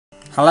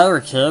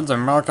Hello kids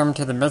and welcome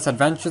to the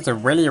Misadventures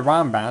of Willy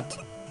Wombat.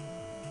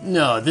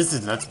 No, this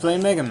is Let's Play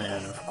Mega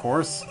Man, of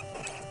course.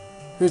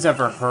 Who's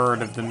ever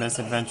heard of the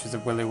Misadventures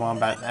of Willy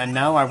Wombat? And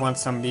now I want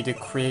somebody to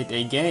create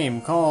a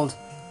game called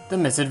The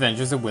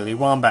Misadventures of Willy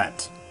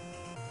Wombat.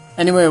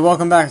 Anyway,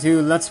 welcome back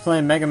to Let's Play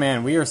Mega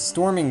Man. We are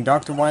storming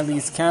Dr.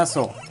 Wily's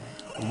castle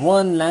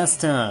one last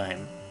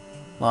time.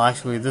 Well,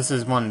 actually, this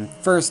is one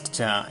first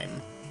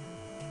time.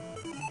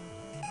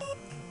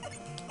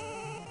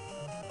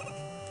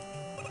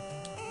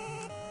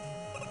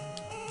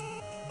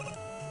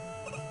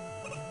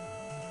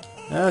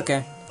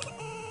 Okay.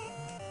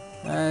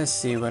 I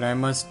see what I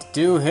must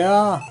do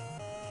here.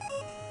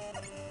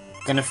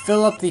 Gonna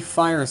fill up the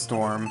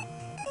firestorm.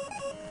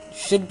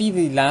 Should be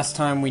the last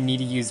time we need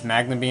to use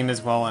Magna Beam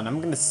as well, and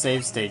I'm gonna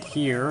save state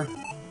here.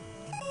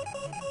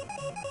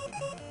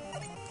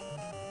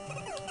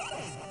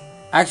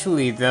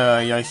 Actually,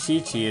 the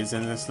Yashichi is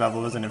in this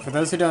level, isn't it? For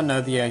those who don't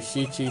know, the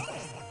Yashichi,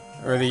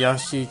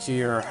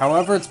 or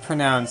however it's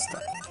pronounced,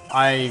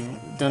 I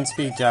don't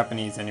speak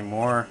Japanese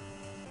anymore.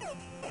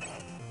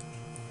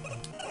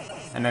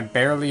 And I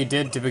barely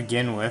did to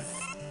begin with.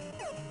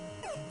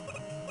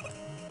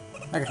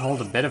 I could hold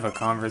a bit of a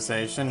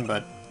conversation,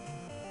 but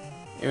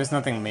it was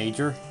nothing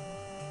major.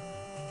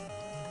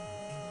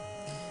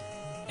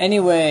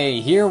 Anyway,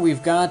 here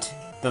we've got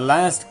the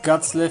last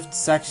Guts Lift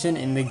section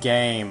in the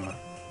game.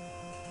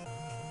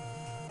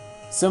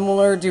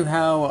 Similar to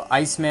how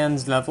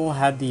Iceman's level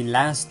had the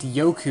last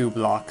Yoku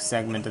block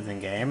segment of the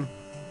game.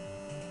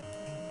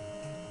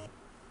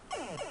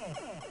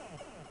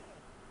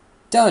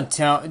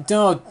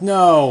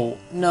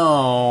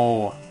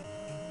 No.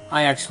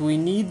 I actually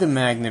need the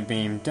Magna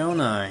Beam,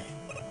 don't I?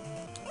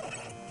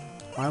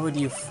 Why would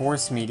you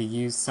force me to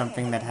use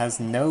something that has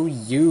no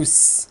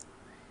use?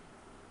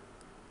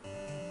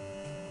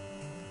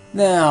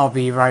 Then I'll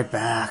be right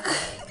back.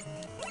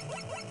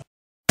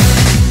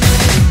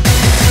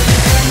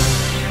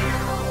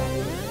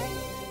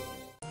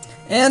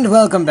 And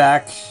welcome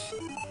back.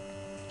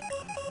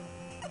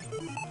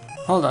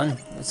 Hold on.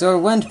 So I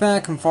went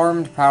back and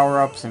farmed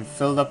power-ups and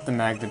filled up the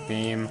Magna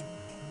Beam.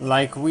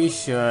 Like we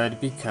should,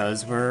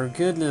 because we're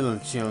good little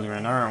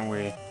children, aren't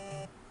we?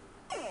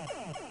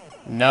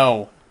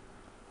 No.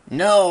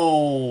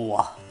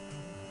 No!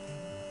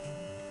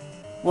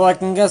 Well, I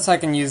guess I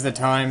can use the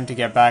time to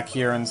get back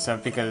here and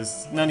stuff,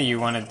 because none of you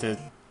want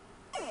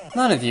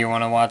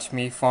to watch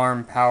me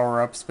farm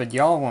power-ups, but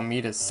y'all want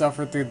me to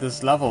suffer through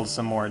this level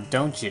some more,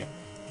 don't you?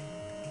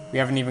 We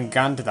haven't even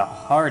gotten to the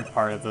hard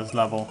part of this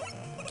level.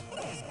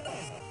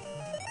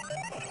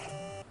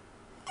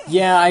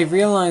 Yeah, I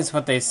realized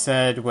what they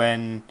said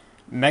when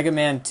Mega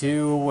Man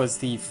 2 was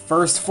the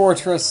first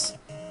fortress,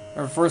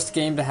 or first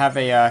game to have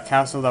a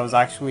castle that was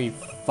actually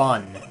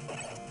fun.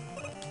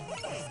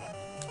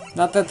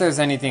 Not that there's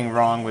anything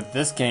wrong with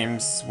this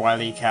game's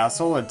Wily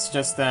Castle, it's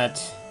just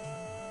that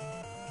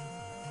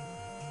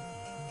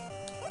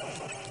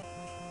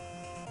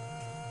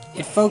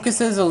it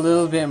focuses a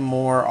little bit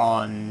more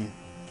on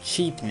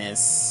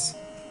cheapness.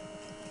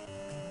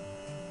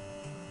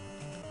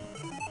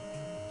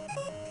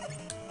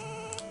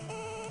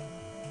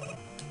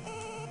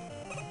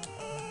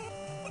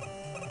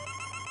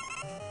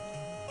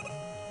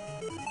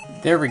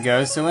 There we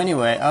go. So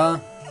anyway,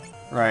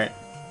 right.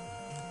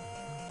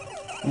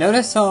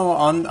 Notice how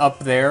up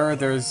there,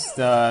 there's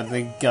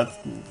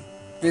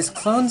there's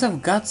clones of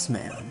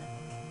Gutsman.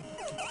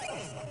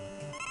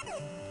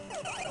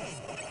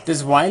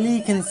 Does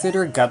Wily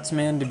consider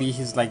Gutsman to be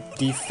his, like,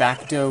 de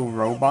facto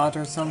robot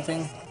or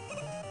something?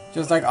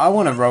 Just like, I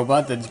want a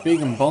robot that's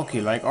big and bulky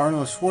like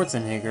Arnold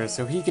Schwarzenegger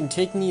so he can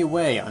take me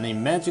away on a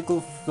magical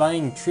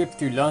flying trip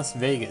through Las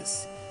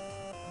Vegas.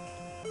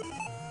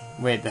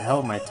 Wait, the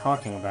hell am I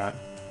talking about?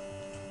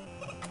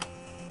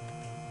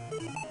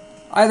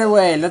 Either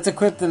way, let's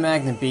equip the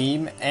Magna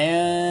Beam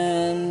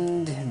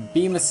and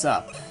beam us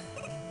up.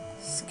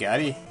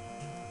 Scotty.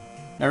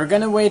 Now we're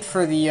gonna wait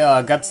for the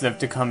Guts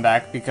Lift to come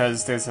back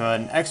because there's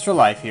an extra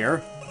life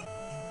here.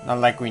 Not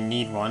like we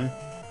need one.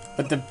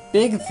 But the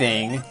big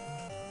thing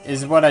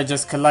is what I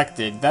just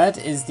collected.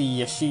 That is the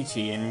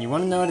Yashichi, and you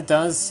wanna know what it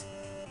does?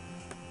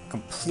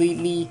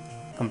 Completely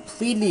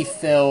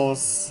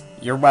fills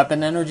your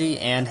weapon energy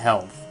and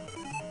health.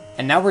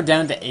 And now we're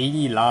down to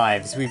 80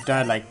 lives. We've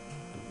died like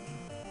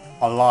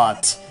a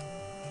lot.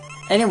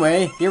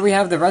 Anyway, here we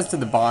have the rest of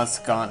the boss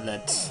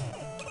gauntlet.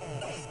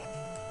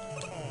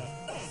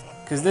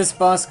 Because this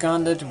boss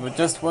gauntlet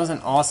just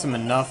wasn't awesome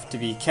enough to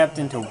be kept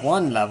into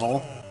one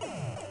level.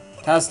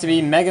 It has to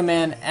be Mega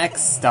Man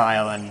X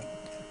style and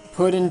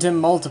put into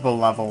multiple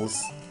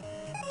levels.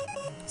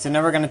 So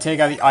now we're gonna take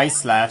out the Ice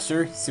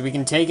Slasher so we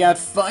can take out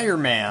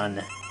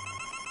Fireman.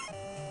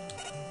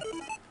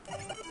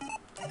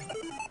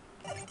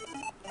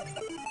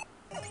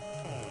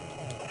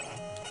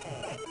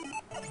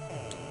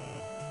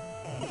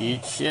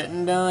 Eat shit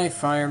and die,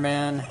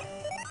 Fireman.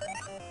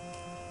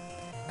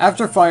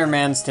 After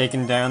Fireman's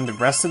taken down, the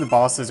rest of the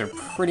bosses are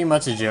pretty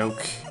much a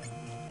joke.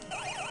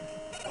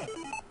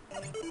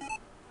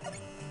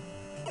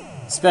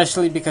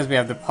 Especially because we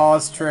have the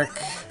pause trick.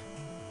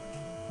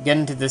 Get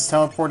into this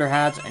teleporter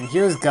hatch, and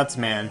here's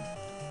Gutsman.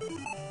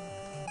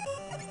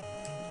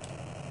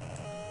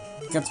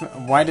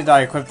 Why did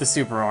I equip the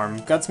super arm?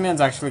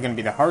 Gutsman's actually going to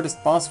be the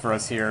hardest boss for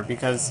us here,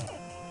 because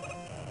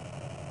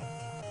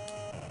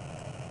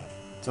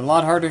it's a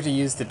lot harder to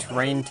use the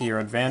terrain to your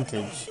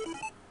advantage.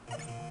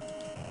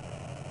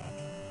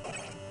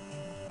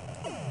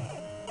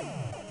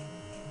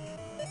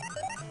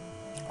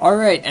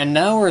 Alright, and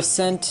now we're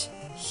sent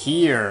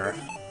here.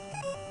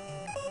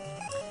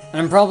 And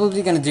I'm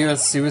probably going to do a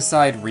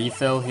suicide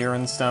refill here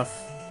and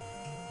stuff.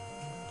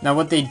 Now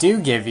what they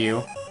do give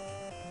you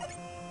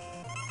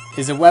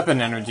is a weapon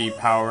energy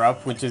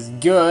power-up, which is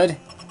good.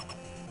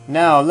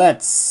 Now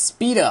let's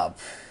speed up.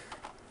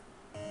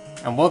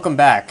 And welcome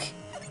back.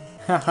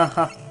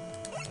 Hahaha.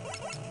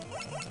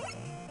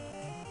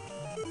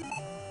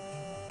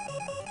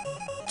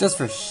 Just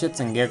for shits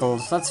and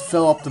giggles, let's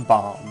fill up the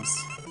bombs.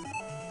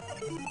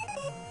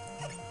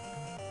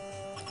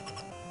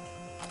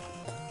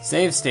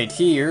 Save state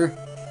here,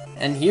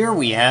 and here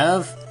we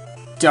have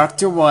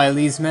Dr.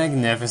 Wily's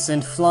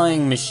magnificent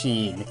flying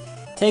machine.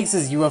 Takes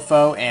his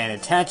UFO and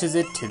attaches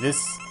it to this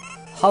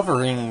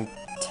hovering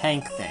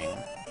tank thing.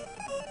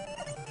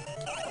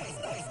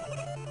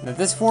 Now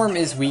this form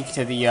is weak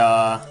to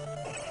the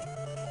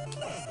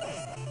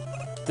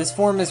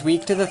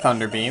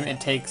Thunder Beam. It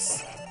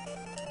takes,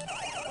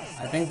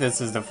 I think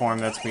this is the form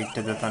that's weak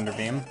to the Thunder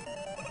Beam.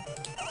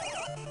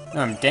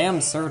 No, I'm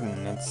damn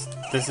certain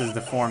this is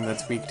the form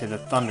that's weak to the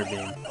Thunder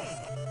Beam.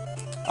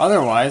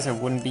 Otherwise, I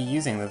wouldn't be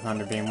using the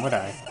Thunder Beam, would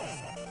I?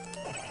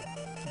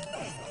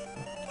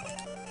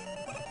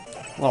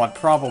 Well, I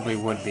probably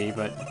would be,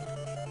 but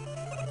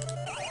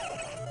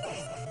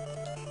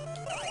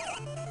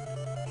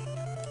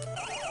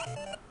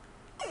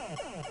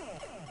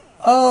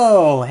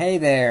oh, hey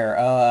there,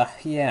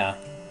 yeah.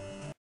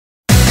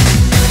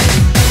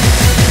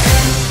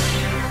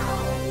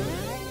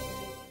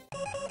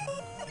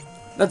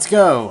 Let's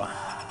go!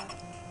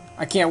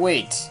 I can't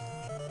wait.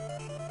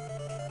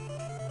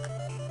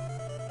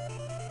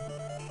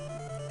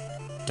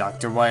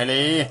 Dr.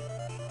 Wily,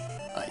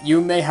 you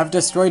may have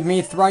destroyed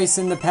me thrice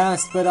in the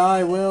past, but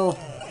I will...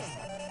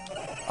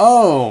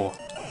 Oh!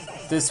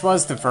 This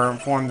was the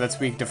form that's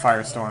weak to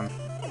Firestorm.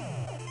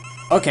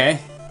 Okay.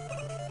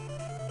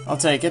 I'll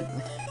take it.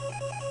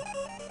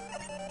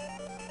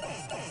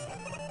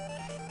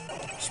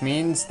 Which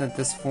means that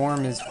this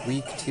form is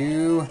weak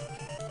to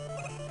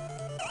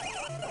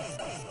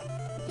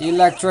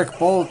electric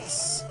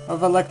bolts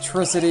of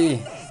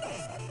electricity.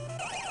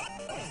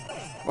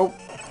 Oh.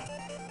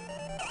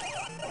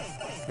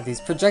 These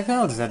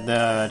projectiles that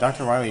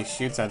Dr. Wily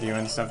shoots at you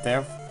and stuff, they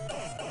have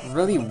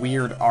really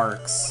weird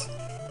arcs.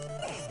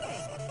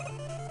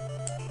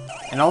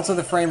 And also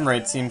the frame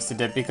rate seems to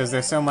dip because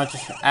there's so much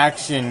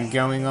action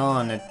going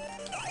on at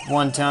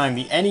one time.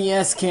 The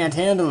NES can't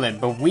handle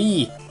it, but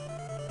we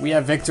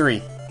have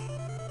victory.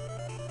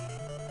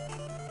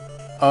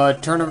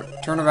 Turn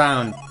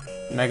around,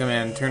 Mega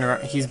Man. Turn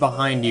around. He's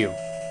behind you.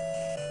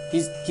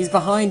 He's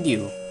behind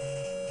you.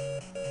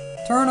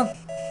 Turn up.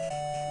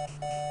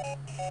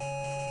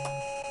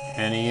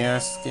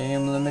 NES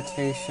game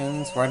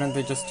limitations. Why don't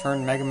they just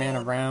turn Mega Man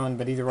around?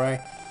 But either way,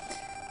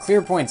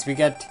 clear points. We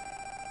get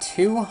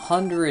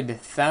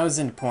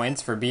 200,000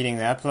 points for beating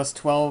that, plus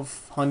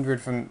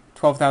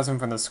 12,000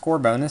 from the score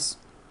bonus.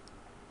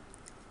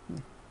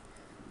 And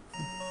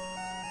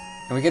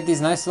we get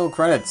these nice little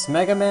credits.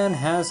 Mega Man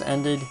has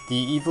ended the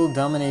evil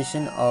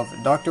domination of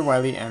Dr.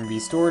 Wily and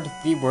restored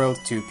the world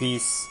to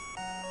peace.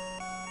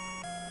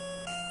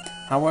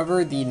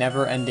 However, the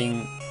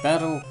never-ending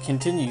battle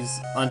continues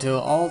until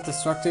all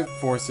destructive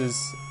forces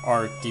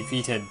are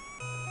defeated.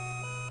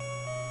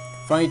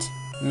 Fight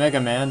Mega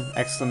Man!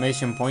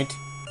 Exclamation point,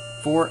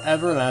 for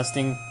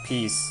everlasting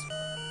peace.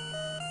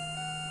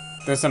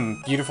 There's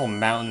some beautiful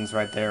mountains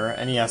right there.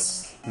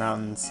 NES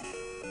mountains.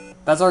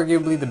 That's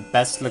arguably the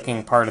best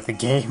looking part of the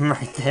game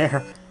right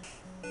there.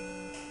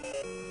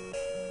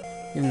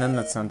 Even then,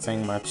 that's not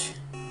saying much.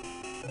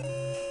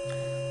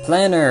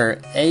 Planner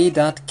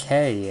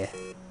A.K.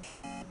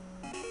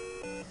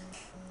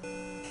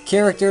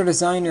 Character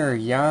designer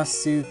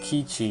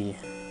Yasukichi.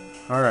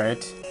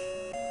 Alright.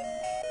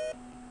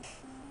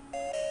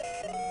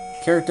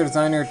 Character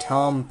designer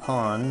Tom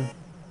Pon.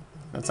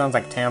 That sounds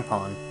like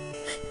tampon.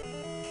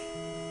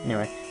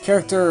 Anyway.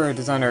 Character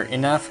designer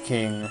Enough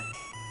King.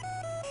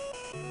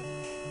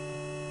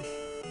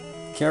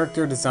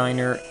 Character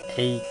designer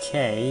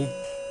AK.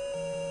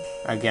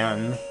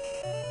 Again.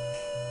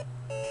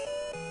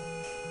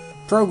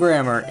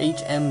 Programmer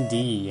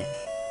HMD.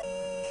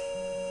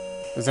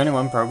 There's only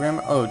one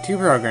programmer? Oh, two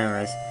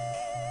programmers.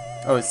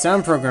 Oh,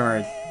 sound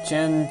programmer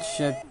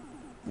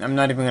I'm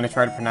not even going to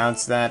try to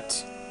pronounce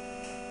that.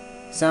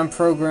 Sound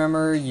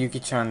programmer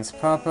Yuki-chan's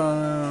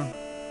papa.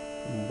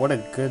 What a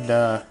good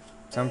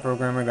sound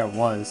programmer that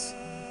was.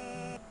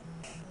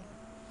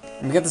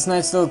 And we got this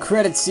nice little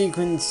credit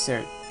sequence,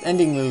 or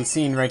ending little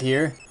scene right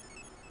here.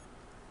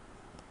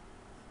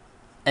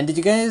 And did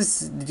you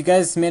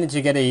guys manage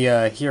to get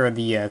a hear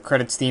the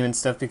credits theme and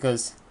stuff?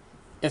 Because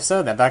if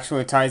so, that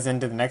actually ties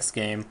into the next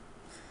game.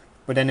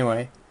 But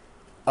anyway,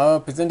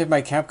 presented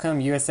by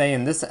Capcom USA,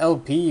 and this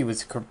LP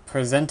was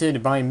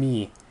presented by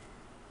me.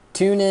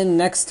 Tune in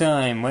next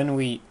time when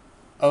we...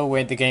 Oh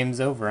wait, the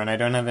game's over and I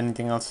don't have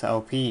anything else to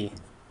LP.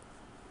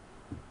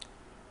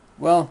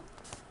 Well,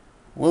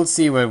 we'll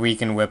see what we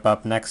can whip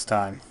up next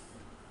time.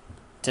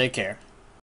 Take care.